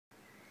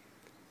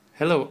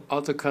Hello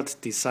AutoCAD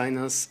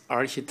designers,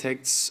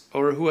 architects,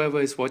 or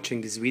whoever is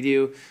watching this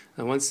video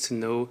and wants to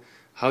know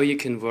how you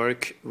can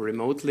work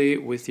remotely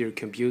with your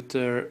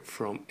computer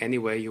from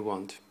anywhere you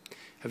want.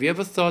 Have you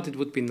ever thought it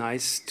would be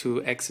nice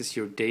to access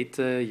your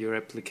data, your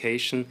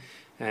application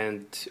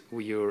and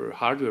your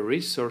hardware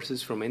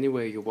resources from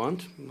anywhere you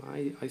want?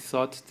 I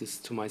thought this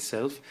to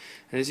myself,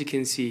 and as you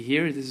can see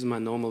here, this is my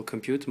normal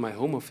computer, my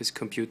home office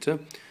computer.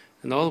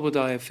 And all what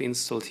I have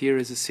installed here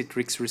is a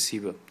Citrix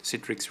receiver.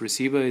 Citrix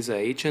receiver is an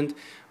agent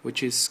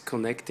which is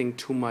connecting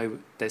to my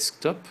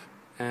desktop,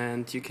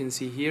 and you can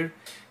see here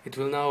it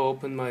will now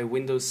open my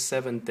Windows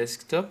 7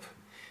 desktop,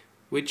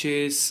 which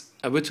is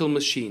a virtual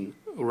machine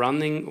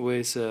running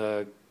with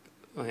a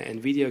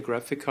nVidia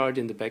graphic card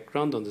in the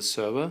background on the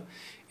server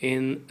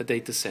in a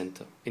data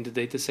center,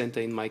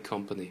 in my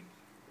company.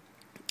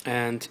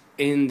 And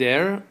in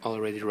there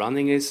already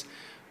running is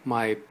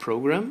my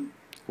program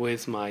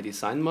with my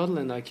design model,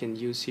 and I can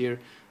use here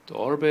the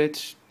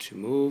orbit to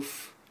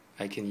move,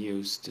 I can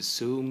use the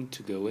zoom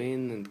to go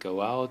in and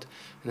go out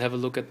and have a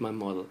look at my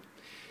model.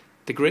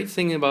 The great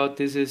thing about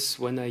this is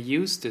when I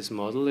use this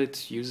model,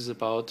 it uses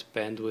about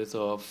bandwidth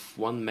of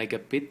 1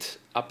 megabit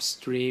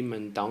upstream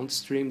and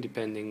downstream,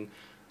 depending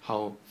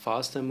how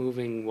fast I'm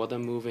moving, what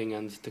I'm moving,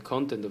 and the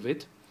content of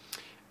it.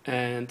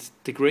 And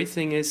the great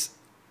thing is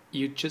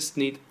you just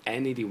need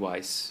any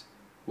device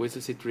with a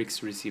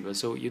Citrix receiver,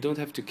 so you don't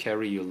have to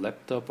carry your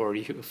laptop or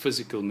your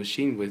physical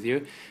machine with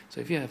you. So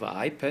if you have an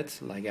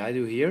iPad like I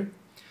do here,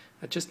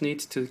 I just need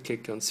to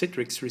click on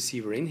Citrix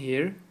receiver in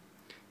here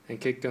and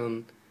click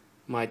on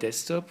my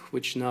desktop,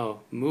 which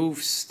now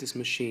moves this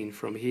machine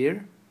from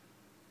here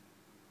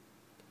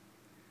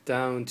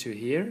down to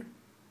here,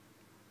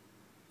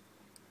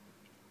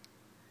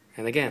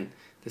 and again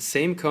the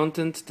same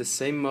content, the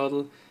same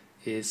model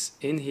is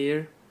in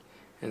here,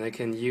 and I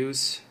can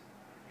use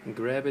and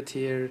grab it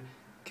here,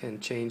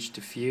 can change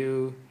the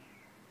view,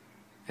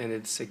 and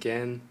it's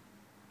again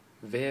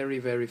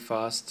very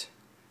fast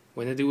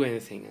when I do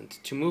anything. And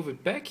to move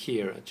it back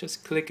here, I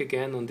just click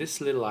again on this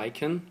little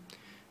icon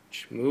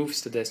which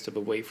moves the desktop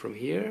away from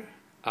here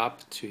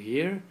up to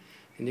here,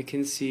 and you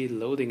can see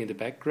loading in the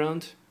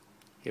background.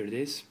 Here it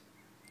is.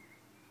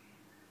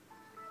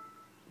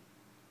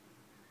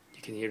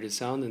 You can hear the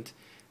sound, and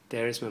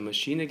there is my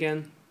machine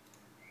again.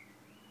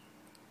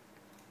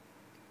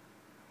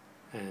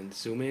 And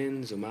zoom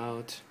in, zoom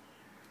out,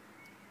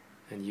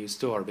 and use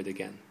the orbit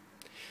again.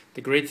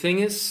 The great thing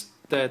is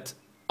that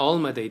all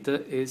my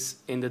data is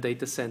in the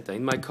data center,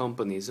 in my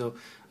company, so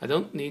I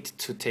don't need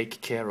to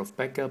take care of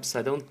backups,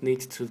 I don't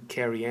need to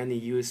carry any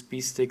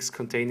USB sticks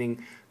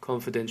containing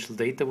confidential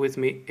data with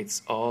me.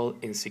 It's all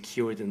in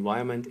secured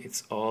environment,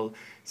 it's all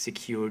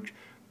secured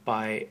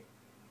by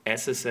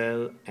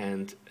SSL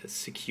and a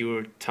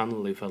secure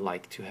tunnel if I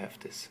like to have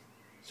this.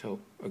 So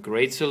a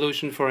great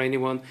solution for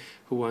anyone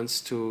who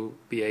wants to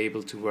be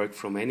able to work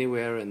from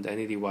anywhere and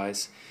any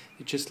device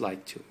you just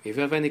like to. If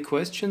you have any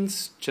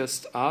questions,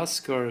 just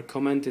ask or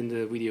comment in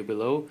the video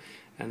below,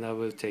 and I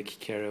will take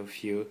care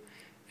of you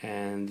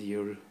and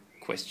your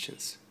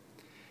questions.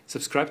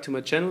 Subscribe to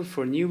my channel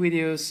for new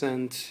videos,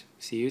 and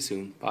see you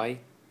soon.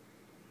 Bye.